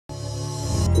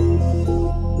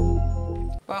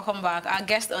Welcome back. Our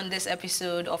guest on this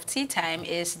episode of Tea Time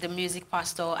is the music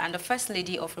pastor and the First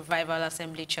Lady of Revival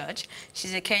Assembly Church.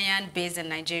 She's a Kenyan based in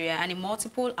Nigeria and a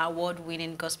multiple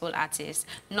award-winning gospel artist,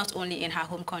 not only in her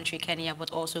home country, Kenya,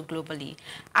 but also globally.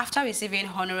 After receiving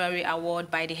honorary award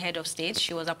by the head of state,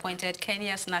 she was appointed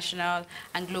Kenya's National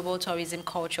and Global Tourism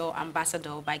Culture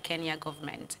Ambassador by Kenya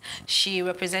government. She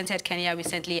represented Kenya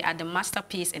recently at the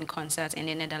Masterpiece in Concert in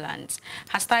the Netherlands.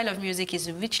 Her style of music is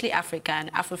richly African,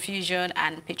 Afrofusion,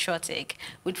 and patriotic.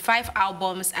 With 5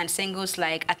 albums and singles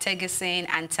like Ategesin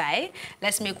and Tai,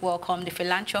 let's make welcome the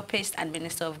philanthropist and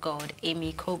minister of God,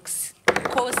 Emmy Kosgei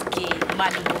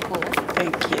Madubuko.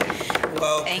 Thank you.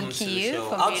 Welcome Thank to you the show.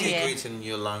 for How being do you here. greet in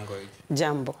your language?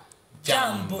 Jambo.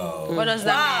 Jambo. What does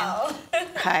that mean?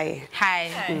 Hi.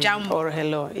 Hi. Jambo. Or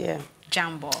hello, yeah.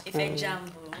 Jambo. If a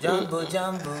Jambo. Jambo,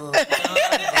 Jambo. Would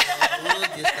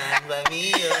you stand by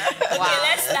me? Wow. Okay,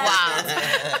 let's start Wow.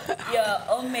 with your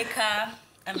homemaker,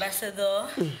 ambassador,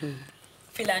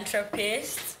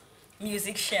 philanthropist,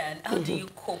 musician. How do you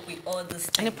cope with all these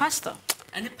things? And the pastor.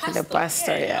 And the pastor. The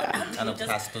pastor, yeah. How do And you a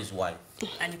just- pastor's wife.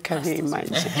 And the Can you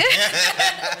pastor's imagine?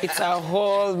 It's our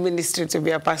whole ministry to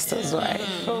be a pastor's wife.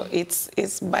 So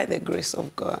it's by the grace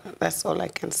of God. That's all I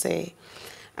can say.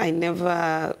 I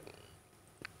never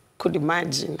could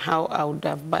imagine how I would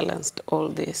have balanced all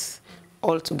this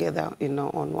all together, you know,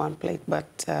 on one plate.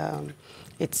 But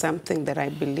it's something that I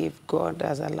believe God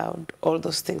has allowed all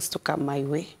those things to come my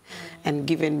way and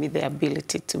given me the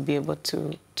ability to be able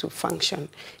to function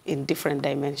in different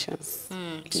dimensions.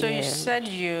 So Yeah. you said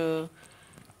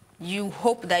you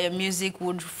hope that your music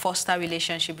would foster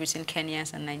relationship between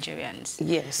Kenyans and Nigerians.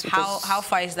 Yes. How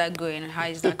far is that going? How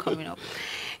is that coming up?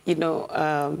 You know,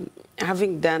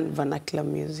 having done vernacular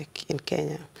music in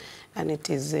Kenya, and it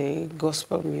is a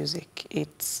gospel music,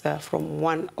 it's from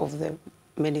one of the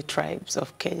many tribes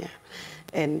of Kenya.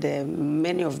 And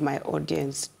many of my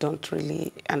audience don't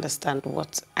really understand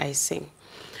what I sing.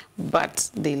 But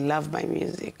they love my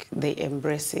music, they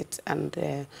embrace it, and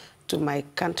to my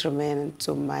countrymen,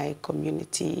 to my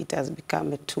community, it has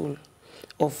become a tool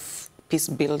of peace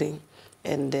building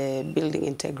and building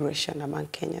integration among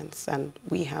Kenyans. And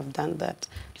we have done that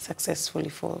successfully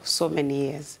for so many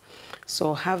years.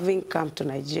 So having come to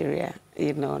Nigeria,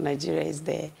 you know, Nigeria is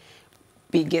the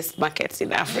biggest market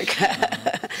in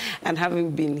Africa. And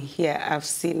having been here, I've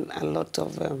seen a lot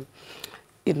of,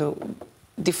 you know,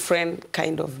 different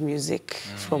kind of music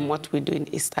from what we do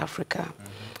in East Africa.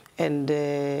 And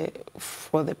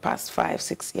for the past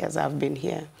 5-6 years I've been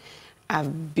here,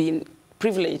 I've been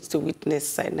privileged to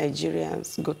witness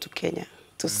Nigerians go to Kenya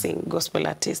to sing gospel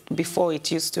artists. Before,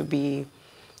 it used to be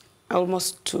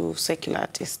almost 2 secular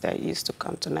artists that used to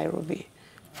come to Nairobi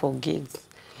for gigs.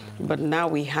 But now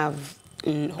we have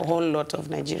a whole lot of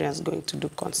Nigerians going to do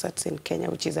concerts in Kenya,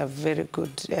 which is a very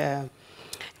good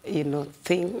you know,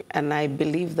 thing. And I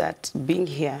believe that being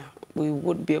here, we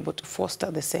would be able to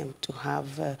foster the same, to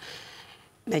have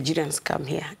Nigerians come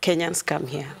here, Kenyans come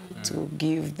here to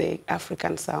give the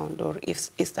African sound or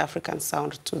East African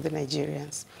sound to the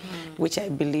Nigerians, which I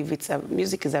believe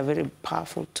music is a very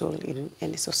powerful tool in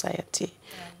any society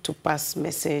to pass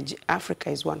message.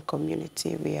 Africa is one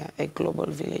community. We are a global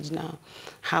village now.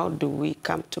 How do we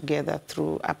come together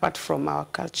through, apart from our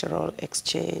cultural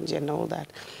exchange and all that?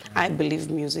 I believe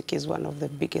music is one of the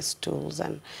biggest tools,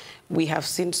 and we have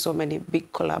seen so many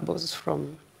big collabos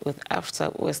with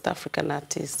West African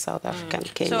artists, South African,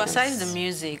 Kenyans. So aside the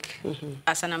music,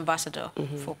 as an ambassador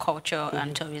for culture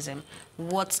and tourism,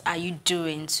 what are you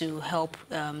doing to help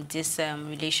this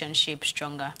relationship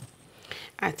stronger?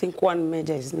 I think one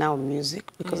major is now music,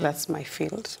 because that's my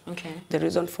field. Okay. The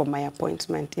reason for my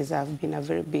appointment is I've been a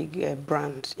very big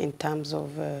brand in terms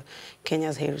of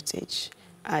Kenya's heritage.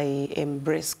 I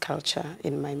embrace culture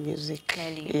in my music,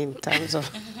 Clearly. in terms of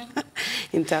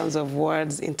in terms of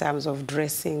words, in terms of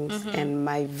dressings, and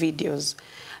my videos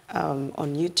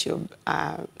on YouTube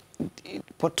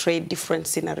portray different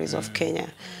sceneries of Kenya,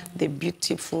 the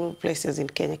beautiful places in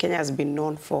Kenya. Kenya has been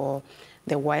known for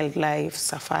the wildlife,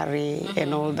 safari,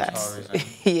 and all that.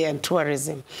 Yeah, and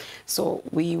tourism. So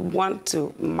we want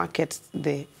to market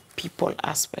the people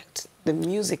aspect. The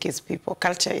music is people,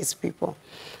 culture is people.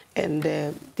 And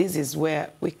this is where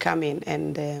we come in,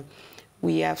 and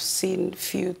we have seen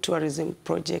few tourism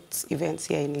projects, events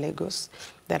here in Lagos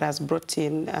that has brought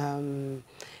in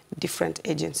different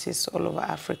agencies all over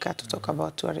Africa to talk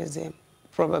about tourism.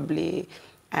 Probably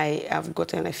I have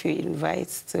gotten a few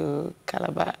invites to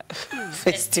Calabar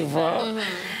Festival.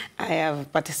 I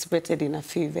have participated in a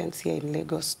few events here in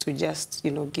Lagos to just,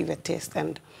 you know, give a taste.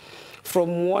 And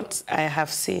from what I have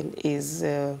seen is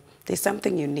there's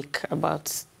something unique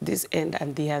about this end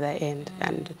and the other end.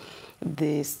 And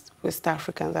these West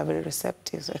Africans are very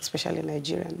receptive, especially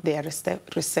Nigerian. They are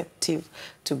receptive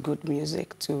to good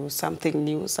music, to something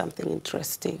new, something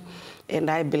interesting. And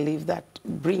I believe that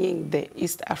bringing the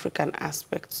East African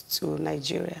aspects to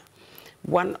Nigeria,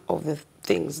 one of the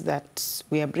things that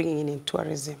we are bringing in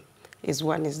tourism is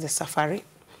one is the safari.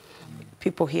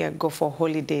 People here go for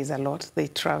holidays a lot. They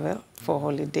travel for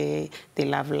holiday. They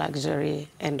love luxury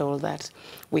and all that.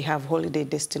 We have holiday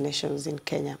destinations in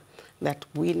Kenya that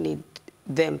we need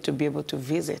them to be able to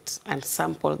visit and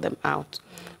sample them out.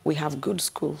 We have good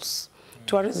schools.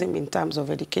 Tourism in terms of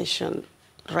education,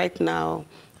 right now,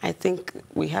 I think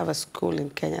we have a school in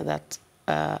Kenya that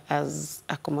has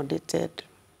admitted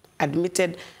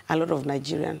a lot of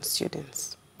Nigerian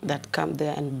students that come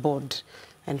there and board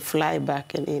and fly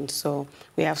back and in. So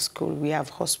we have school, we have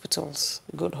hospitals,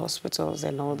 good hospitals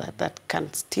and all that, that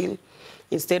can still,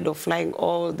 instead of flying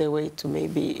all the way to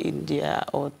maybe India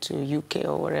or to UK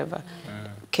or wherever,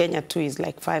 Kenya too is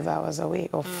like 5 hours away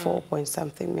or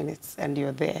 4-point-something minutes and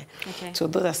you're there. Okay. So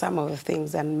those are some of the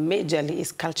things, and majorly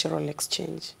is cultural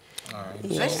exchange. All right.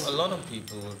 Yes. So a lot of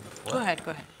people... Go ahead,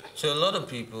 go ahead. So a lot of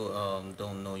people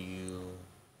don't know you.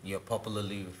 You're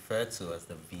popularly referred to as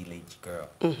the village girl.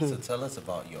 So tell us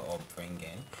about your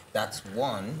upbringing. That's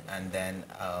one, and then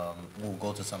we'll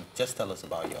go to some... Just tell us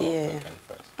about your upbringing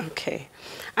first. Okay.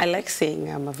 I like saying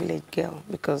I'm a village girl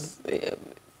because,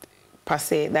 per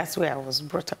se, that's where I was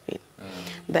brought up in.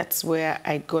 That's where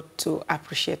I got to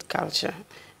appreciate culture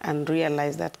and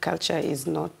realize that culture is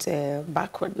not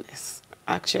backwardness.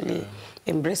 Actually,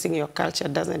 embracing your culture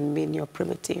doesn't mean you're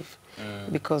primitive.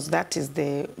 Because that is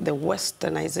the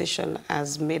westernization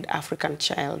has made African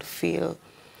child feel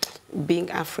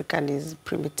being African is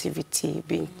primitivity,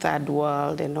 being third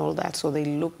world and all that, so they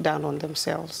look down on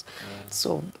themselves.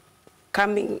 So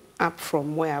coming up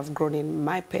from where I've grown in,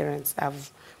 my parents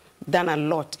have done a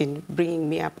lot in bringing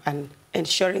me up and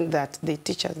ensuring that they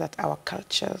teach us that our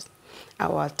cultures,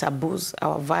 our taboos,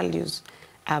 our values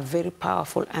are very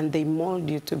powerful and they mold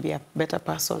you to be a better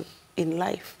person in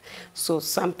life. So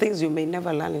some things you may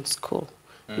never learn in school.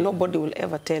 Nobody will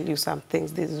ever tell you some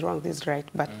things, this is wrong, this is right,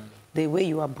 but the way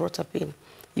you are brought up in,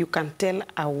 you can tell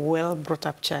a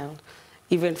well-brought-up child,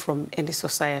 even from any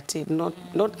society, not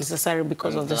necessarily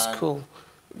because of the school,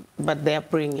 but their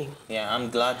upbringing. Yeah, I'm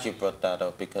glad you brought that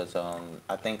up because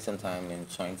I think sometime in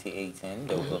 2018,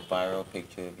 there was a viral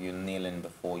picture of you kneeling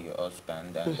before your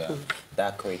husband, and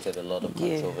that created a lot of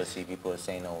controversy. People are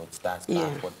saying, oh, that's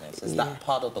backwardness. Is that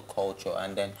part of the culture?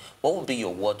 And then what would be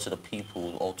your word to the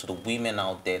people or to the women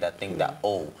out there that think that,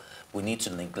 oh, we need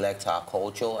to neglect our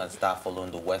culture and start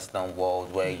following the Western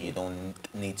world where you don't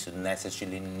need to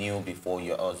necessarily kneel before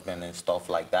your husband and stuff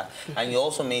like that. And you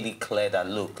also made it clear that,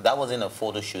 look, that wasn't a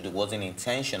photo shoot, it wasn't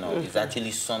intentional, it's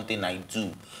actually something I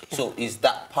do. So is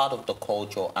that part of the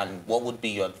culture, and what would be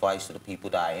your advice to the people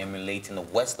that are emulating the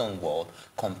Western world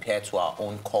compared to our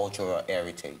own cultural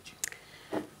heritage?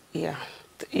 Yeah.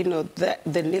 You know,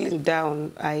 the kneeling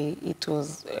down, it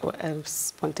was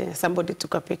spontaneous. Somebody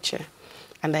took a picture.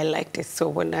 And I liked it. So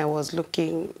when I was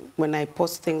looking, when I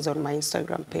post things on my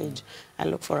Instagram page, I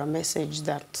look for a message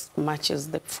that matches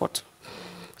the photo.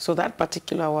 So that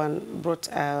particular one brought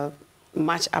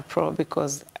much uproar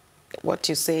because what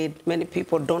you said, many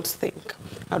people don't think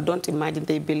or don't imagine.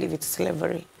 They believe it's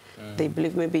slavery. They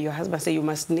believe maybe your husband say you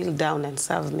must kneel down and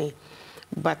serve me.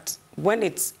 But when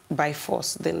it's by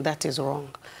force, then that is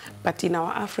wrong. But in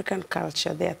our African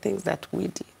culture, there are things that we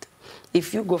did.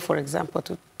 If you go, for example,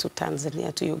 to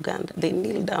Tanzania, to Uganda, they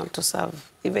kneel down to serve,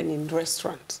 even in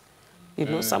restaurants. You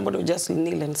know, somebody will just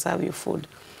kneel and serve you food.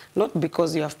 Not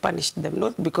because you have punished them,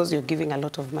 not because you're giving a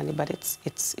lot of money, but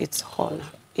it's honor.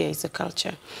 Yeah, it's a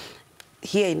culture.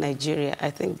 Here in Nigeria, I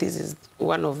think this is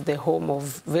one of the home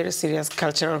of very serious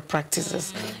cultural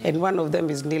practices, and one of them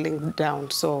is kneeling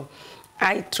down. So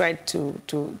I tried to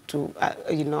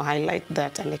you know, highlight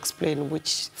that and explain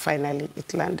which finally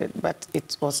it landed, but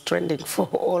it was trending for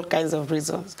all kinds of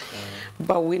reasons.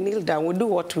 But we kneel down. We do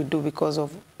what we do because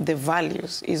of the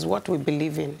values, is what we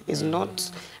believe in, is not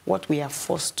what we are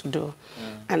forced to do.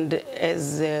 And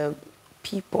as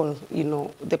people, you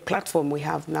know, the platform we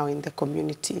have now in the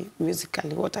community,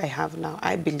 musically, what I have now,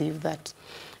 I believe that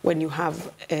when you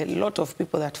have a lot of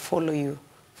people that follow you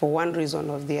for one reason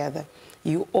or the other,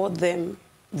 you owe them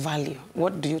value.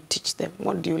 What do you teach them?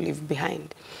 What do you leave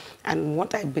behind? And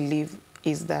what I believe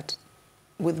is that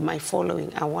with my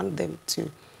following, I want them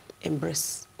to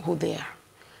embrace who they are.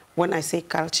 When I say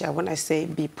culture, when I say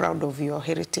be proud of your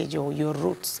heritage or your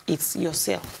roots, it's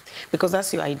yourself, because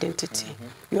that's your identity.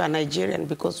 You are Nigerian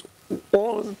because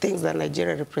all the things that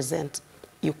Nigeria represents,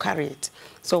 you carry it.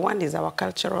 So one is our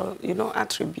cultural,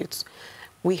 attributes.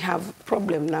 We have a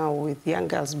problem now with young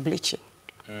girls bleaching,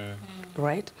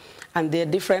 right? And there are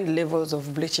different levels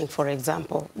of bleaching. For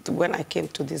example, when I came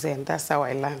to this end, that's how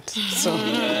I learned. So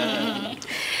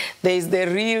there is the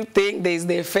real thing, there is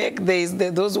the fake, there is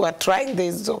those who are trying.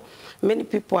 So many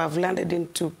people have landed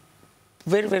into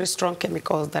very, very strong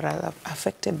chemicals that have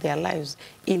affected their lives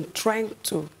in trying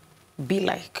to be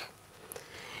like.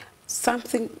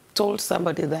 Something told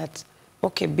somebody that,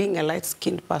 okay, being a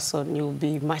light-skinned person, you'll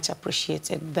be much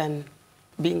appreciated than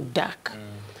being dark.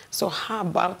 So how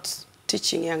about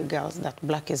teaching young girls that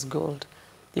black is gold?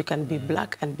 You can be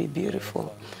black and be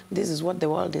beautiful. This is what the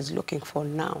world is looking for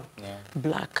now.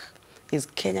 Black is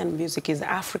Kenyan music, is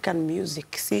African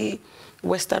music. See,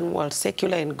 Western world,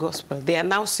 secular and gospel, they are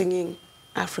now singing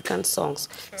African songs.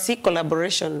 See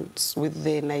collaborations with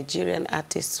the Nigerian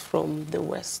artists from the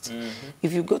West.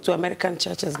 If you go to American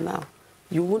churches now,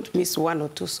 you won't miss one or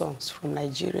two songs from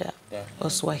Nigeria or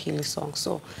Swahili songs.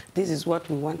 So this is what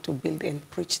we want to build and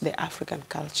preach the African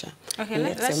culture. Okay,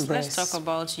 let's talk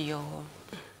about your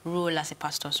role as a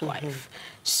pastor's wife.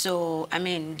 So, I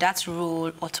mean, that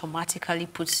role automatically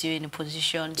puts you in a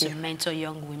position to mentor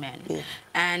young women.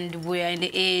 And we're in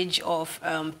the age of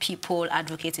people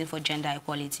advocating for gender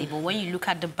equality. But when you look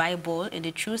at the Bible, in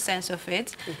the true sense of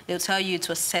it, they'll tell you it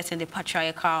was set in the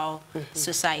patriarchal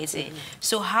society.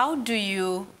 So how do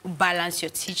you balance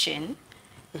your teaching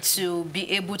to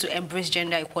be able to embrace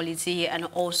gender equality and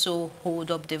also hold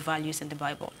up the values in the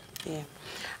Bible?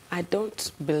 I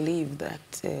don't believe that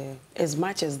as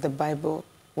much as the Bible,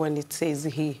 when it says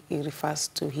he refers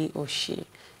to he or she.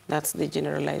 That's the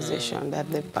generalization, that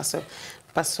the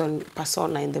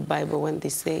persona in the Bible, when they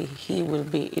say he will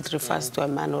be, it refers to a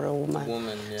man or a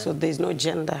woman. So there's no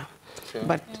gender.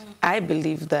 But I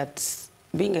believe that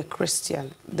being a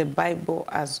Christian, the Bible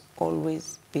has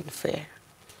always been fair,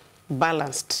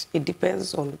 balanced. It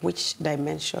depends on which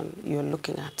dimension you're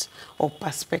looking at or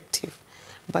perspective.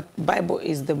 But Bible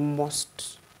is the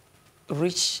most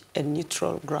rich and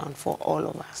neutral ground for all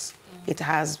of us. It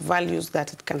has values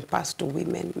that it can pass to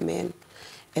women, men,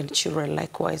 and children,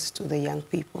 likewise to the young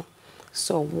people.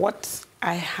 So what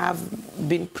I have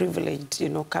been privileged,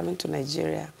 coming to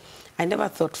Nigeria, I never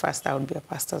thought first I would be a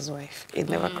pastor's wife. It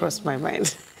never crossed my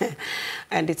mind.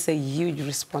 And it's a huge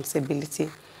responsibility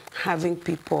having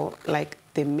people like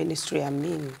the ministry I'm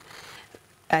in.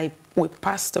 We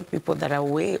pastor people that are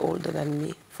way older than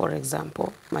me, for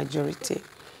example, majority.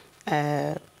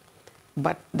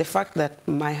 But the fact that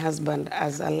my husband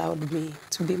has allowed me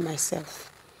to be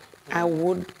myself, I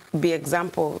would be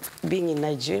example, being in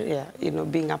Nigeria,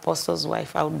 being apostle's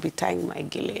wife, I would be tying my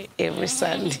gele every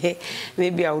Sunday.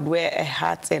 Maybe I would wear a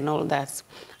hat and all that.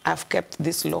 I've kept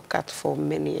this low cut for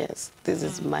many years. This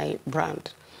is my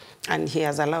brand. And he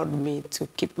has allowed me to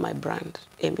keep my brand,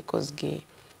 Emmy Kosgei,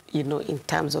 in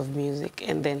terms of music,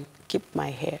 and then keep my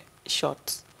hair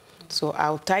short. So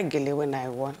I'll tie gele when I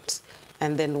want.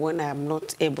 And then when I'm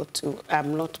not able to,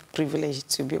 I'm not privileged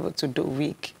to be able to do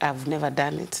wig. I've never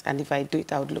done it. And if I do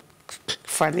it, I would look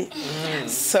funny.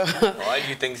 So why do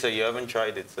you think so? You haven't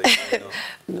tried it, so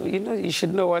you know. No, you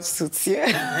should know what suits you.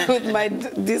 With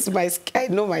I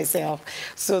know myself.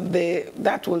 So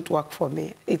that won't work for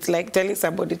me. It's like telling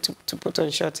somebody to put on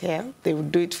short hair. They will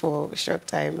do it for a short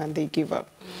time and they give up.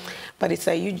 But it's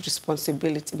a huge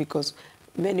responsibility because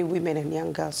many women and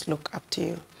young girls look up to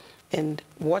you. And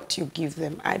what you give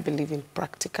them, I believe in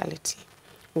practicality.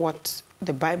 What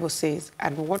the Bible says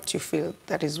and what you feel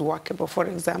that is workable. For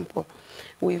example,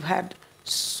 we've had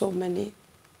so many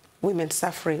women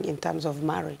suffering in terms of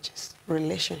marriages,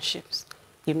 relationships.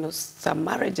 Some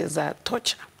marriages are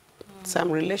torture. Some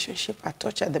relationships are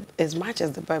torture. As much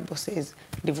as the Bible says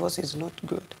divorce is not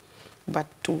good, but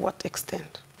to what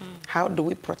extent? How do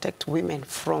we protect women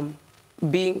from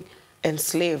being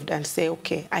enslaved and say,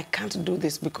 okay, I can't do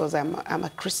this because I'm a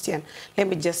Christian. Let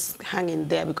me just hang in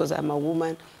there because I'm a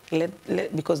woman.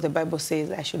 Because the Bible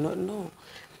says I should not know.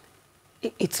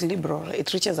 It's liberal.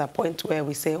 It reaches a point where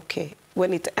we say, okay,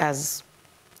 when it has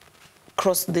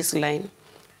crossed this line,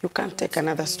 you can't take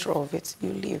another straw of it. You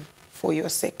live for your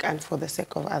sake and for the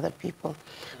sake of other people.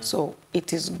 So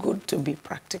it is good to be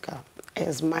practical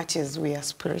as much as we are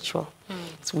spiritual.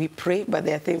 So we pray, but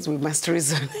there are things we must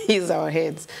reason, use our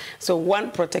heads. So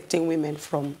one, protecting women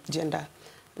from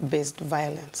gender-based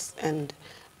violence. And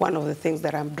one of the things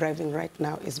that I'm driving right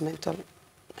now is mental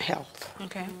health.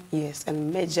 Okay. Yes,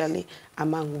 and majorly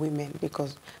among women,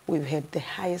 because we've had the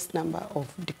highest number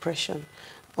of depression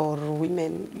or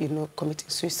women, committing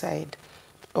suicide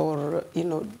or, you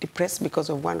know, depressed because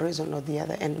of one reason or the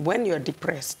other. And when you're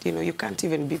depressed, you know, you can't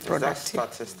even be productive. Is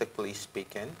that statistically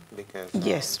speaking? Because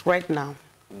yes, right now.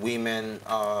 Women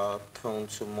are prone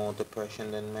to more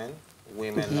depression than men.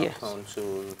 Women Yes. are prone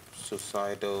to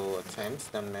suicidal attempts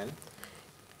than men.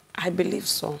 I believe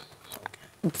so.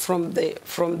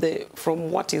 Okay.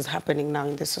 From what is happening now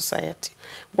in the society.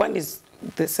 One is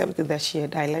the same thing that she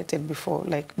had highlighted before,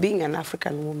 like being an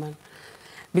African woman.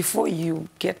 Before you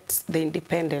get the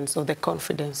independence or the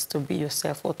confidence to be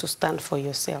yourself or to stand for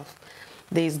yourself,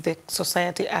 there is the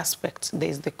society aspect, there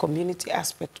is the community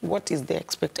aspect. What is the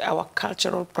aspect? Our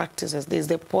cultural practices. There is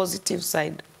the positive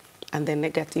side and the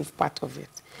negative part of it.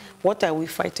 What are we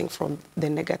fighting from the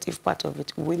negative part of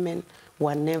it? Women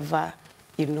were never,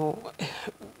 you know,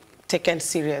 taken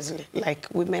seriously. Like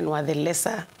women were the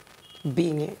lesser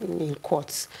being, in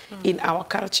quotes, in our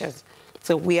cultures.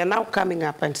 So we are now coming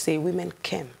up and say women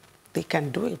can. They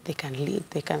can do it, they can lead,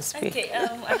 they can speak. Okay,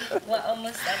 we're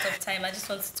almost out of time. I just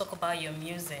want to talk about your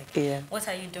music. Yeah. What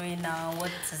are you doing now? What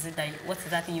is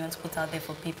that thing you want to put out there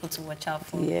for people to watch out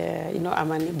for? Yeah, you know, I'm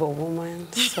an Igbo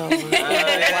woman, so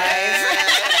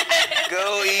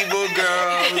Go Igbo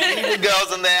girls. Igbo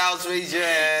girls in the house, raise your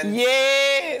hand.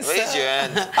 yes. Raise your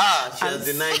hand. Ah, she has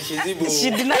denied she's Igbo. She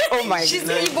did not, oh my She's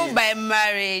God. Igbo by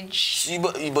marriage.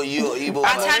 Igbo, you're Igbo.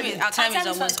 Our time is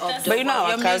almost up. But you know our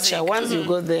Your culture, music. once you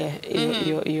go there,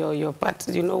 you're part,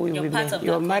 you know, we You're women, part of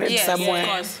you're that married Yes, somewhere, of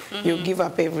course. you give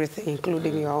up everything,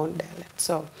 including your own dialect.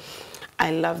 So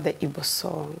I love the Igbo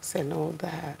songs and all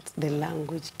that, the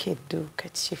language, kedu,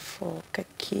 kachifo,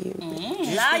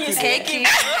 kakim. Now you say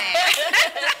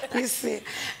You see,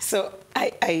 so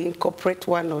I incorporate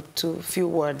one or two few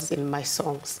words in my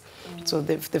songs. So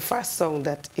the first song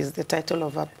that is the title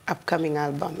of an upcoming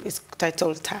album is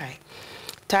titled Tai.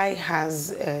 Tai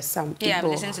has some Yeah, I've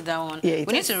Igbo- listened to that one. Yeah,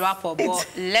 We need to wrap up, but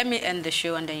let me end the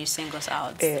show and then you sing us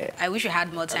out. I wish you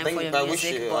had more time for your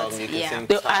music, but you can yeah. sing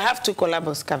No, I have two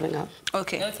collabos coming up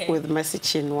Okay. Okay. with Mercy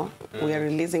Chinua. We are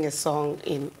releasing a song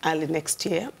in early next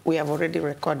year. We have already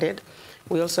recorded.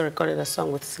 We also recorded a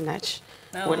song with Snatch.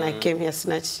 When I came here,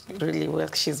 Snatch really well.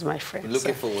 She's my friend.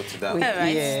 Looking forward to that. we- All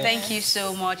right. Yeah. Thank you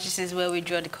so much. This is where we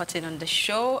draw the curtain on the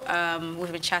show.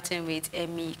 We've been chatting with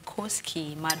Emmy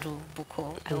Kosgei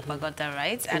Madubuko. I hope I got that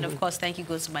right. And of course, thank you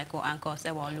goes to my co-anchors,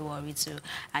 Ewa Oluwaritu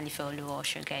and Ife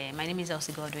Oluwa. My name is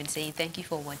Elsie Godwin saying thank you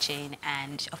for watching.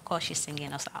 And of course, she's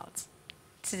singing us out.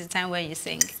 This is the time where you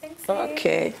sing.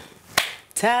 Okay.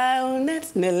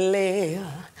 Taunet neleo,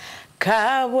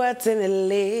 kabwat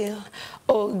neleo,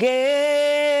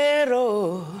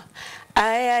 ogero,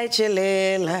 ay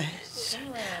chelela,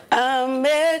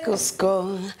 ame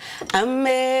kusko,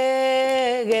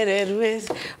 ame gererwes,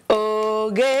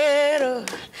 ogero,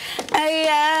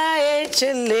 ay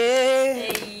chelela.